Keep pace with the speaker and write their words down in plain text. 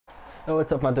Oh, what's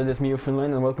up, my dude? It's me,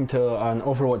 Finland, and welcome to an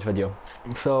Overwatch video.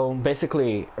 So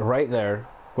basically, right there,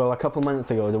 well, a couple minutes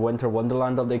ago, the Winter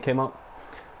Wonderland update came up,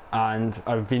 and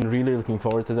I've been really looking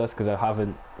forward to this because I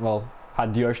haven't, well,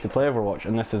 had the urge to play Overwatch,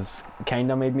 and this has kind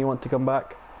of made me want to come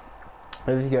back.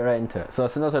 Let's get right into it. So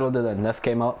as soon as I loaded in, this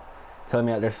came up, telling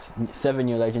me that there's 7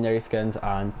 new legendary skins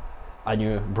and a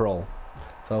new brawl.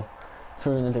 So that's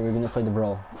what we're gonna do. We're gonna play the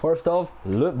brawl. First off,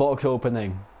 loot box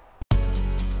opening.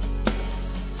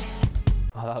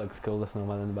 Oh, that looks cool, the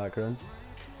snowman in the background.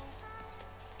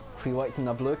 3 whites and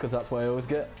a blue, because that's what I always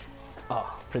get.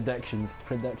 Ah, predictions.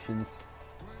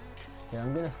 Yeah,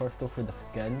 I'm gonna first go for the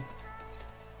skins.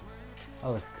 That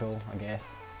looks cool, I guess.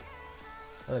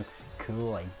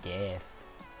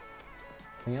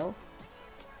 Anything else?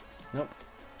 Nope.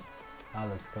 That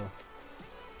looks cool.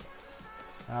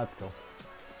 That's cool.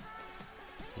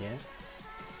 Yeah?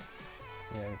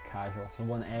 Yeah, casual. The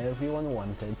one everyone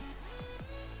wanted.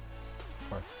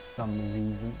 For some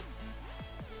reason.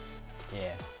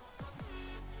 Yeah.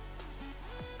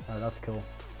 Oh, that's cool.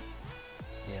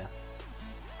 Yeah.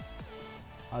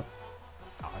 That's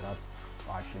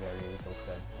actually very really cool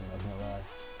skin, I'm not gonna lie.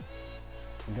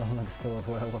 The gun looks cool as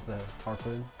well with the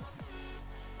harpoon.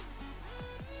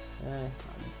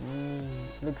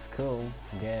 Looks cool,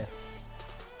 I guess.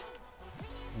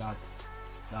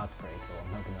 That's pretty cool,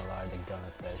 I'm not gonna lie, the gun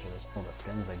especially. All the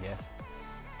skins, I guess.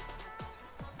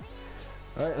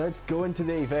 Right, let's go into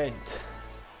the event.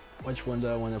 Which one do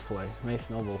I want to play? MEI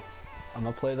snowball. I'm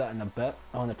gonna play that in a bit.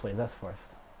 I want to play this first.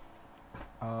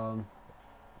 I'll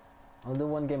do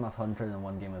 1 game as Hunter and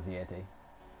 1 game as YETI.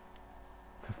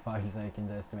 For 5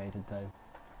 seconds estimated time.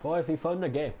 Boys, we found the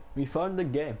game. We found the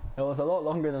game. It was a lot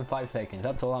longer than 5 seconds.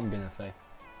 That's all I'm gonna say.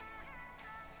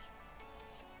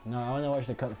 No, I want to watch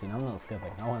the cutscene. I'm not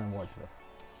skipping. I want to watch this.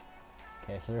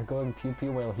 Okay, so we're going pew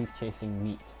pew while he's chasing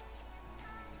meat.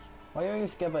 Why are you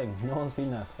skipping? No one's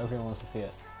seen this. Everyone wants to see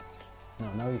it. No,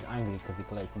 now he's angry because he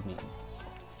collected meat.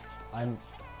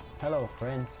 Hello,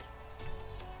 friends.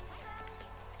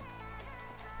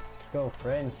 Let's go,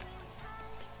 friends.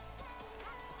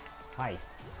 Hi.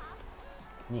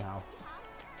 Ni hao.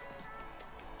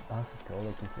 Oh, this is cool.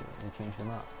 They changed the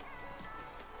map.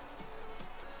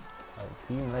 Oh,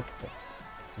 team, let's go.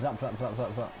 Zap.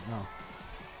 No.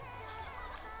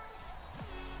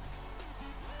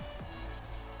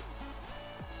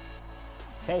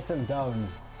 Chase him down.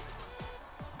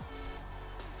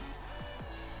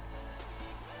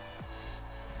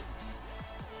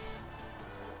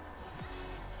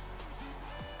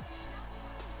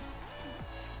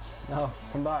 No,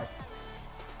 come back.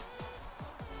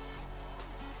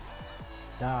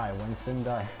 Die, Winston,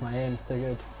 die. My aim's too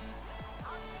good.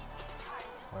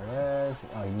 Where is?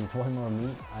 Oh, he needs 1 more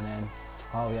meat, and then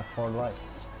oh, we have 4 life.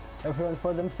 Everyone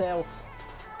for themselves.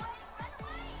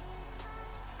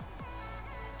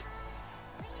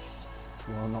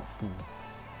 You will not see.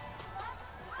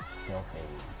 Okay.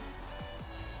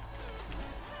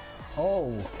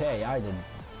 Okay, I did.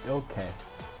 Okay.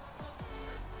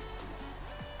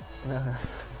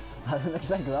 I didn't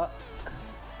expect that.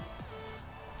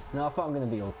 No, I thought I'm gonna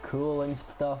be all cool and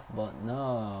stuff, but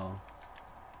no.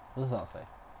 What does that say?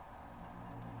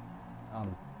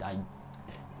 I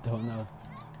don't know.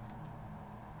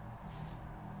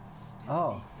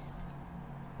 Oh.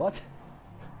 What?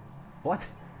 What?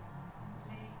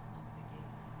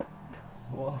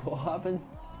 What happened?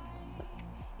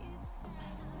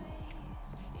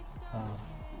 Oh.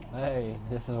 Hey,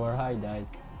 this is where I died.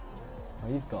 Oh,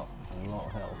 he's got a lot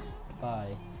of health.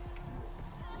 Bye.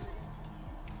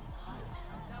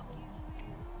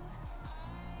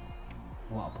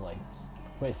 What a play.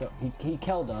 Wait, so he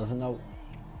killed us and now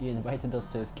he invited us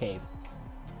to his cave.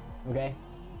 Okay?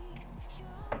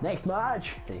 Next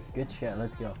match! Okay, good shit,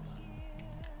 let's go.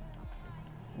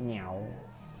 Meow.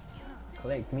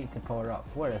 Collect meat to power up.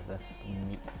 Where is this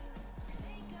meat?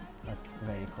 That's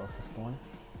very close to spawn.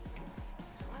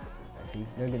 See,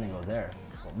 they're gonna go there.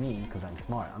 But me, because I'm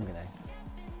smart, I'm gonna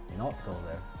not go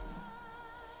there.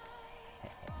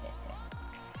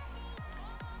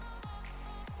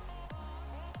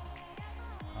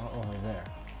 Oh, over there.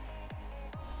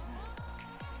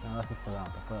 No, that's just the ramp.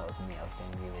 I thought it was me. I was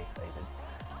getting really excited.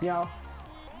 Yeah.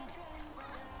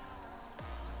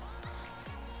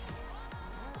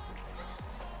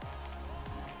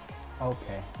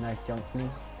 Okay, nice jump for me.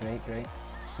 Great.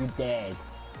 You dead.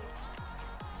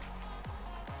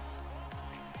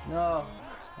 No,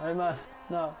 I must.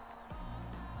 No.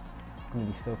 It's gonna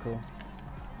be so cool.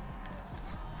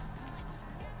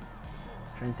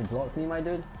 Trying to block me, my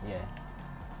dude? Yeah.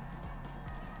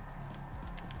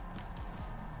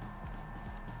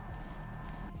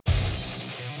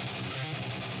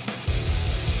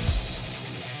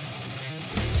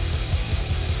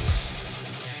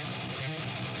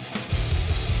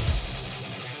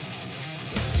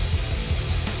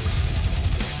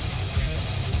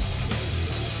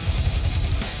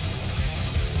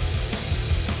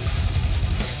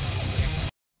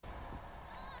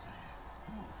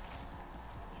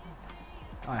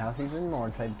 have even more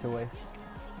time to waste.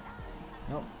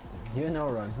 Nope. You no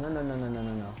run. No, no, no, no, no,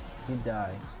 no, no. You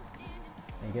die.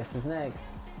 I guess who's next?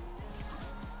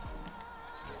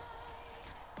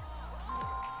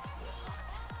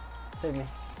 Save me.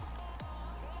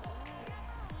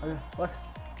 Okay, what?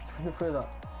 Trying to through that.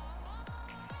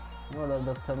 No, that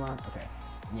does tell man. Okay.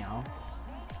 Meow.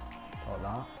 Got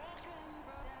that.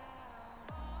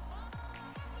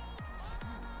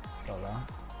 Got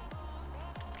that.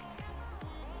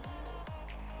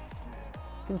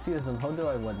 Confused on how do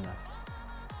I win this?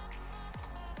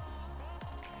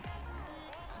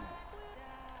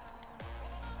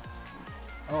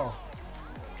 Oh.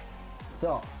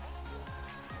 Stop.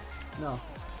 No.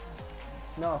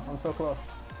 No, I'm so close.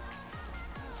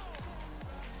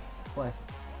 Play.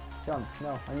 Jump.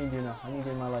 No, I need you now. I need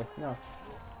you in my life. No.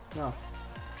 No.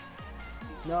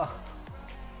 No.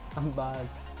 I'm bad.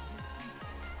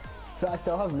 So I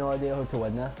still have no idea how to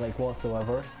win this, like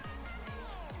whatsoever.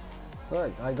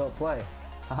 Look, I got play.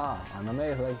 Haha, I'm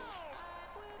amazing.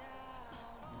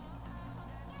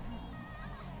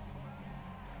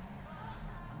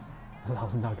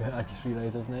 Love Nugget, I just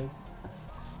realised his name.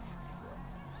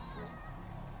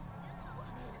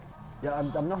 Yeah,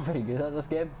 I'm not very good at this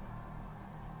game.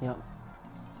 Yeah.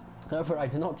 However, I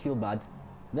do not feel bad.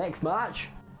 Next match!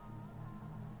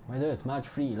 I do, it's match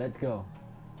 3, let's go.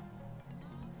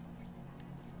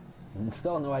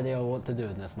 Still no idea what to do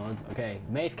in this mode. Okay,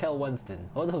 Mace kill Winston.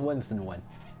 How does Winston win?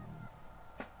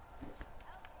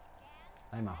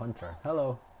 I'm a hunter.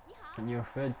 Hello. And you're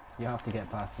food. You have to get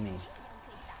past me.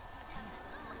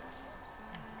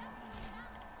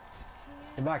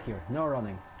 Get back here. No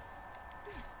running.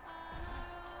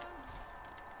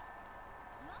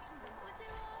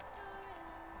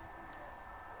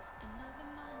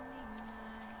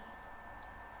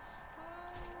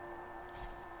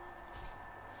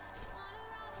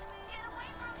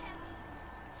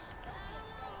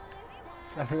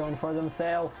 Everyone for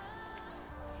themselves.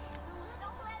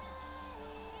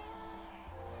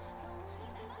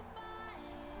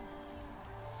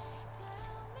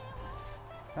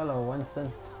 Hello,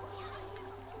 Winston.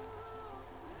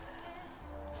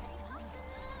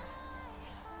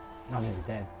 I'm nearly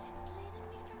dead.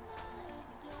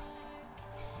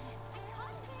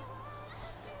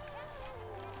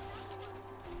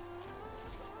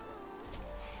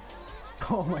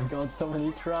 Oh my god, so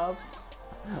many traps.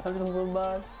 I feel so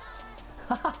bad.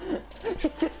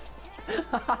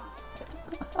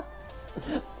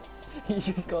 He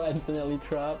just got infinitely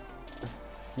trapped.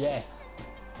 Yes.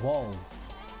 Walls.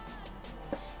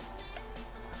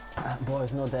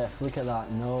 Boys, no death. Look at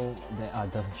that. No death.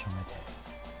 It doesn't show my death.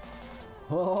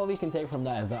 Well, all we can take from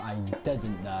that is that I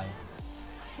didn't die.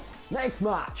 Next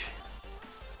match!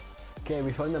 Okay,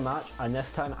 we found the match, and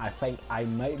this time I think I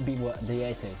might be the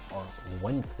YETI, or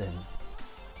Winston.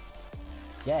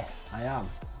 Yes, I am.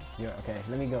 Here, okay,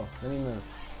 let me go. Let me move.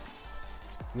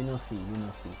 You know see, you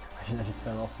know see. I just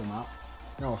fell off the map.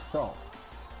 No, stop.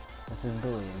 This is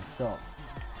bullying. Stop.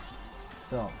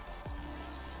 Stop.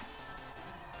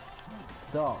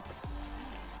 Stop.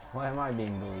 Why am I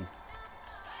being bullied?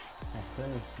 Yes, let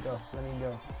me go. Let me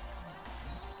go.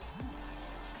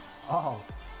 Oh,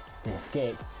 the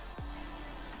escape.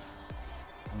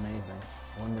 Amazing.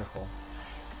 Wonderful.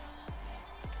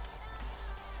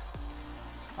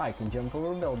 I can jump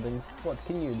over buildings. What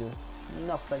can you do?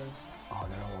 Nothing. Oh,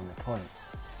 they're all on the point.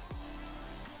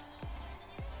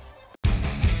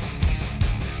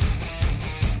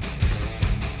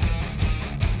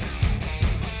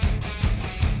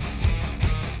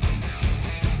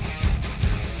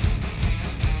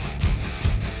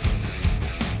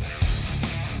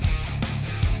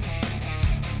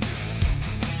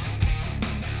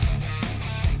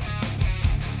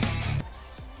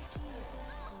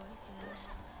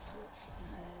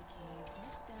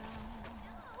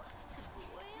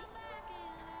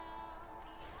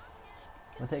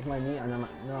 I'll take my meat and I'm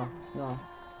no, no,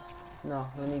 no,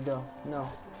 let me go, no,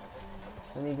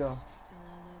 let me go.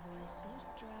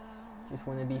 Just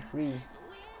want to be free.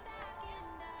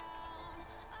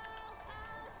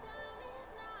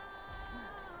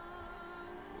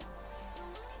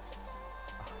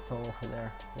 Oh, it's all over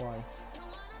there, why?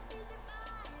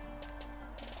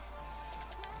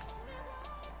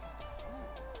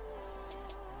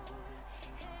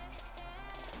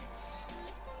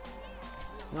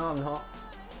 No, I'm not.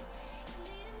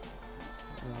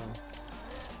 No.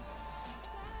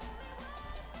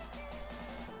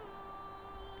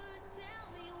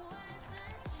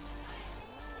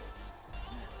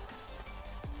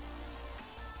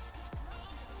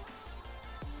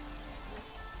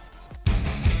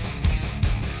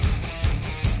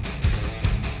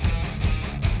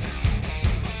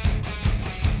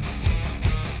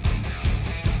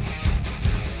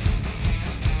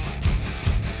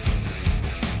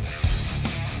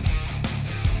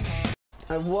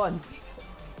 I've won.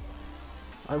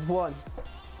 I've won.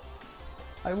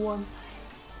 I won.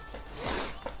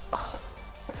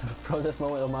 Proudest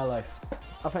moment of my life.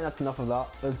 I think that's enough of that.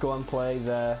 Let's go and play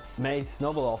the MEI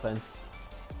snowball offense.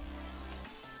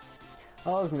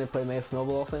 I was going to play MEI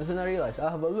snowball offense and I realised I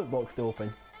have a loot box to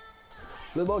open.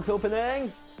 Loot box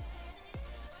opening!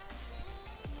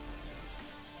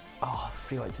 Oh,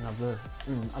 3 whites and a blue.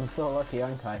 I'm so lucky,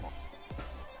 aren't I?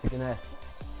 You're gonna...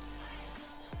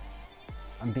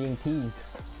 I'm being teased.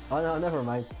 Oh no, never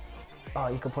mind.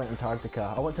 Oh, Eco Point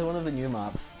Antarctica. I went to one of the new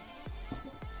maps.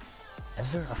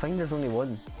 Is there? I think there's only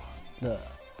one. I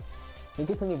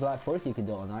think it's only Black Forest you can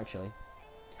do it on, actually.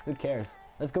 Who cares?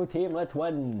 Let's go team, let's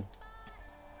win!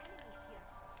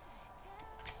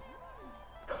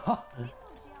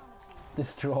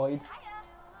 Destroyed.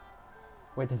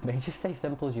 Wait, did May just say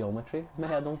simple geometry? May,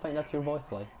 I don't think that's your voice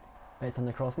line. Wait, it's on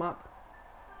the cross map.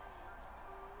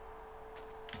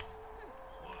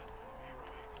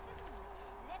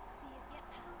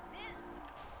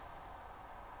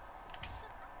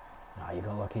 Ah, you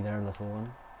got lucky there, little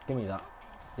one. Give me that.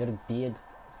 You're dead.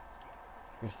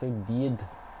 You're so dead.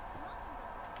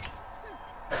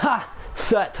 Ha!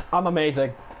 Shit! I'm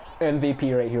amazing.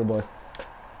 MVP right here, boys.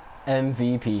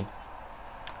 MVP.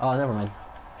 Oh, never mind.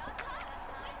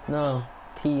 No.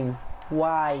 Team.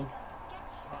 Why?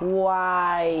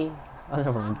 Why? Oh,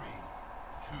 never mind.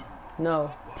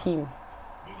 No. Team.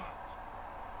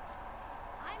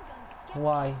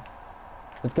 Why?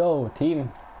 Let's go,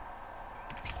 team.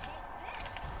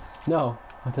 No.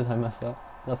 How did I mess up?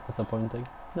 That's disappointing.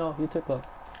 No, you took that.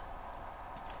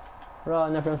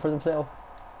 Run, everyone for themselves.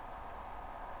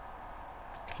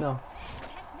 No.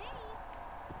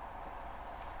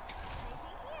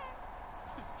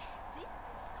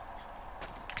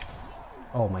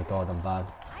 Oh my god, I'm bad.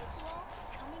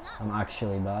 I'm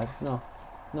actually bad. No.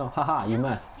 No, haha, you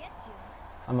missed.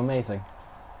 I'm amazing.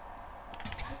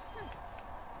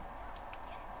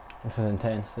 This is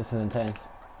intense, this is intense.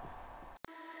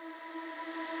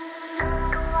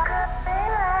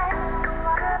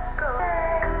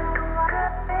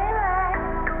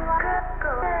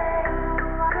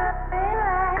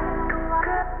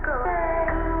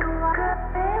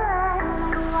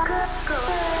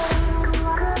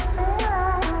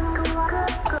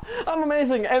 I'm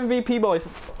amazing! MVP, boys!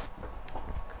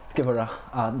 Give her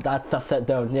a... that's sit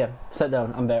down, yeah, sit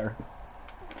down, I'm better.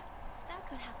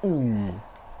 No,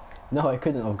 I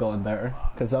couldn't have gotten better,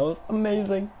 because that was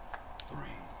amazing. 3,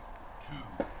 2,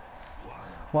 1.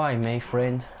 Why, May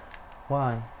friend?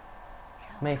 Why?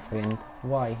 May friend,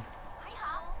 why?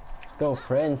 Let's go,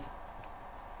 friends!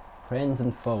 Friends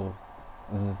and foe.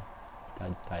 This is... I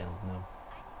don't know.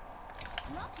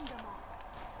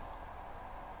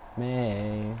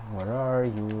 May, where are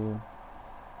you?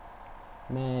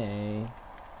 May.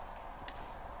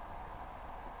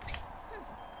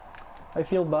 I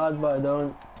feel bad, but I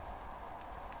don't.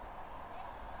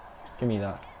 Give me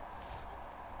that.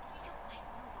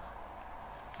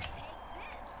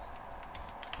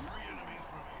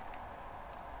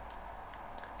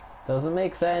 Doesn't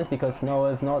make sense because snow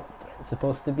is not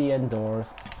supposed to be indoors.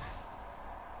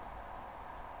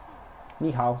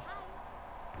 Ni hao.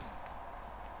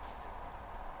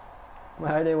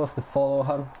 My idea was to follow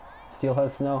him, steal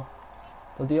his snow,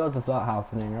 but the odds of that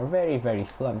happening are very, very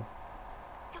slim.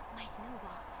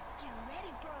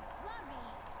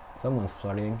 Someone's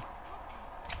flirting.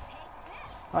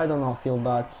 I do not feel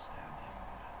bad.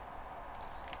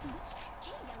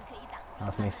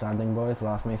 Last May standing, boys,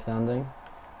 last May standing.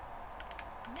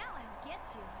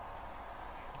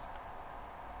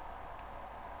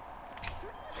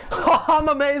 I'm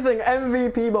amazing!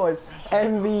 MVP, boys!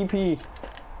 MVP!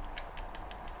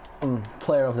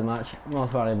 Player of the match,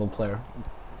 most valuable player.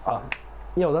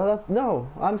 Yo, that's no.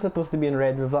 I'm supposed to be in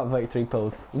red with that victory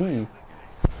pose. Leave.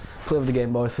 Play of the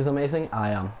game, boys. Who's amazing?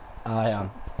 I am. I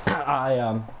am. I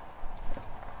am.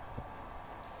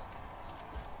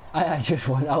 I just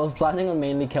won. I was planning on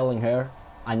mainly killing her,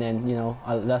 and then you know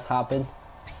this happened.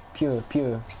 Pew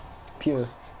pew pew.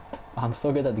 I'm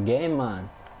so good at the game, man.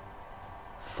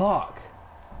 Fuck.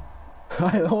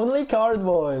 Only card,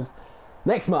 boys.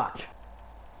 Next match.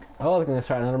 I was gonna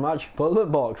start another match, but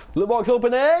loot box. Loot box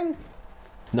opening!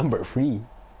 Number 3.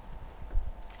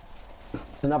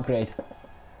 It's an upgrade.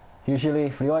 Usually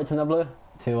 3 whites and a blue,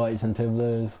 2 whites and 2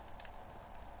 blues.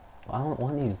 Well, I don't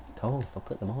want these toes, I'll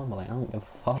put them on, but like, I don't give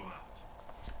a fuck.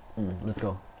 Let's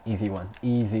go. Easy one.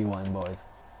 Easy one, boys.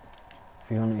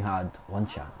 If you only had one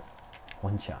chance.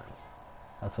 One chance.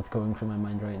 That's what's going through my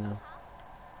mind right now.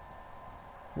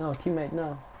 No, teammate,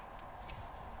 no.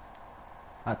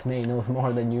 That May knows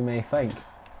more than you may think.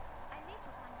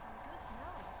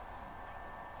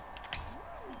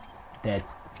 Dead.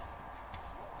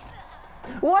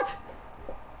 What?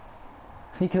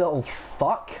 Sneaky little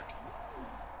fuck.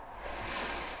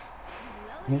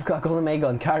 You've got a golden MEI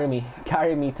gun. Carry me.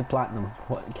 Carry me to platinum.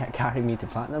 What? Carry me to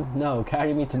platinum? No,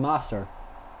 carry me to master.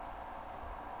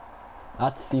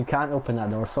 That's... You can't open that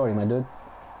door. Sorry, my dude.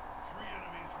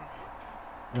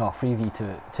 Oh,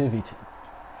 3v2. 2v2.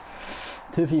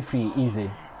 2v3, easy.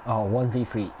 Oh,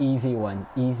 1v3, easy one.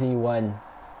 Easy one. Now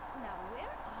where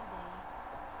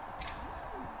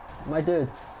are My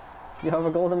dude, you have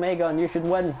a golden MEI gun. You should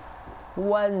win.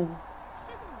 Win.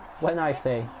 When I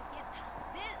say.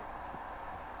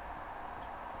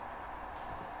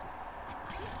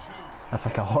 That's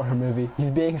like a horror movie.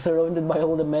 He's being surrounded by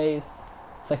all the MEIs.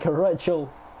 It's like a ritual.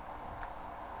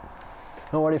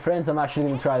 Don't worry friends, I'm actually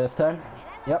going to try this turn.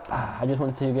 Yep, I just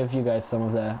wanted to give you guys some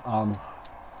of the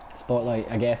spotlight,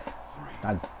 I guess.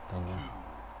 I don't know.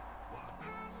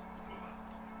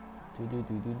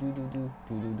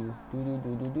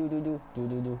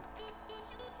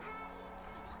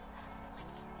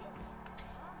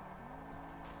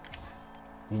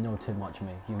 You know too much,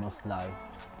 mate. You must lie.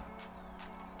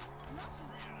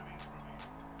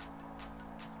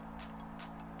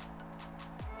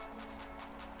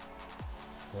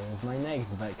 There's my next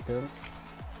victim.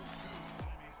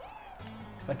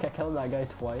 I think I killed that guy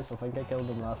twice. I think I killed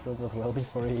him last round as well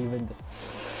before he even...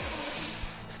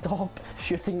 Stop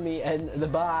shooting me in the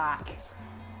back!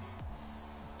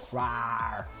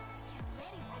 Rawr!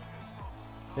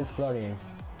 It's flurrying.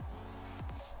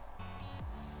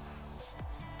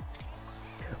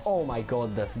 Oh my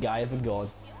god, this guy is a god.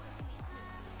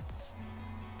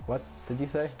 What did you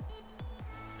say?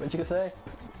 What did you say?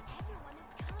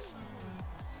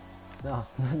 No,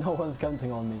 no one's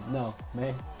counting on me. No,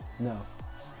 me, no.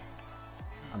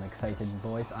 I'm excited,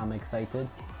 boys. I'm excited.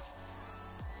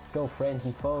 Go, friends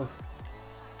and foes.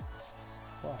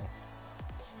 Why?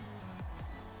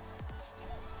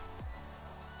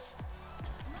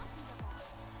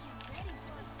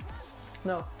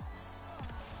 No.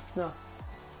 No.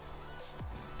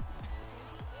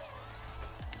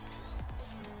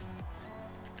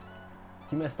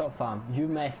 You messed up, fam. You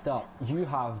messed up. You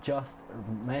have just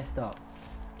messed up.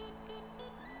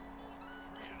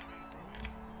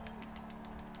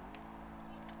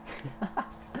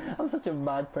 I'm such a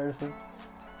bad person.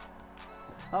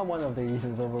 I'm one of the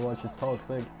reasons Overwatch is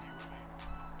toxic.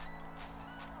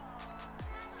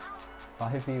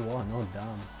 5v1, oh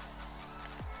damn.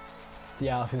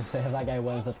 Yeah, I was gonna say if that guy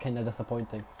wins, that's kinda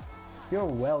disappointing. You're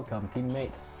welcome,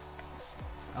 teammate.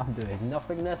 I'm doing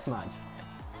nothing this match.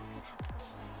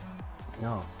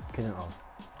 No, couldn't have.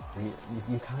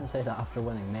 You can't say that after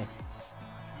winning, mate.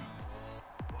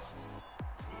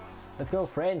 Let's go,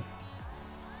 friends.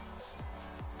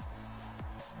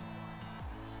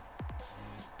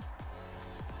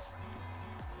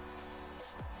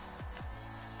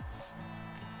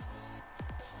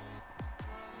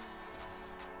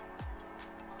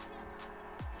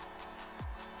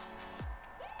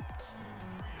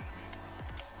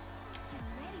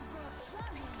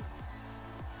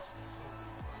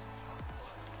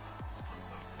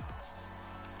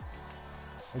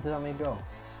 Where did that make go?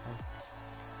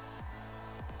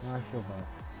 Not sure about.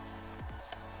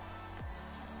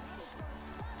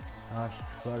 Ah,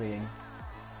 she's flurrying.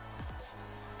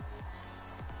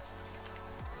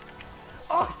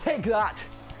 Oh, take that!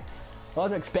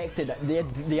 Unexpected.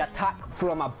 The attack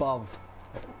from above.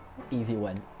 Easy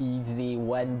win. Easy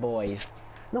win, boys.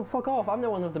 No, fuck off. I'm the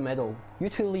one with the medal. You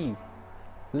two leave.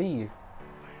 Leave.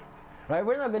 Right,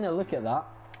 we're not gonna look at that.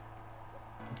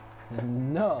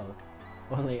 No.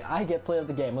 Only I get player of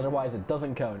the game, otherwise it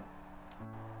doesn't count.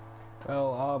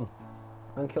 Well,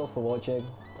 thank you all for watching.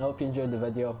 I hope you enjoyed the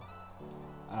video.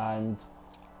 And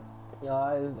yeah,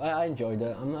 I enjoyed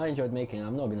it. I enjoyed making it,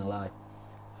 I'm not gonna lie.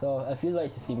 So if you'd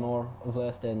like to see more of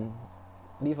this, then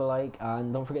leave a like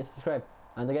and don't forget to subscribe.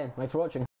 And again, thanks for watching.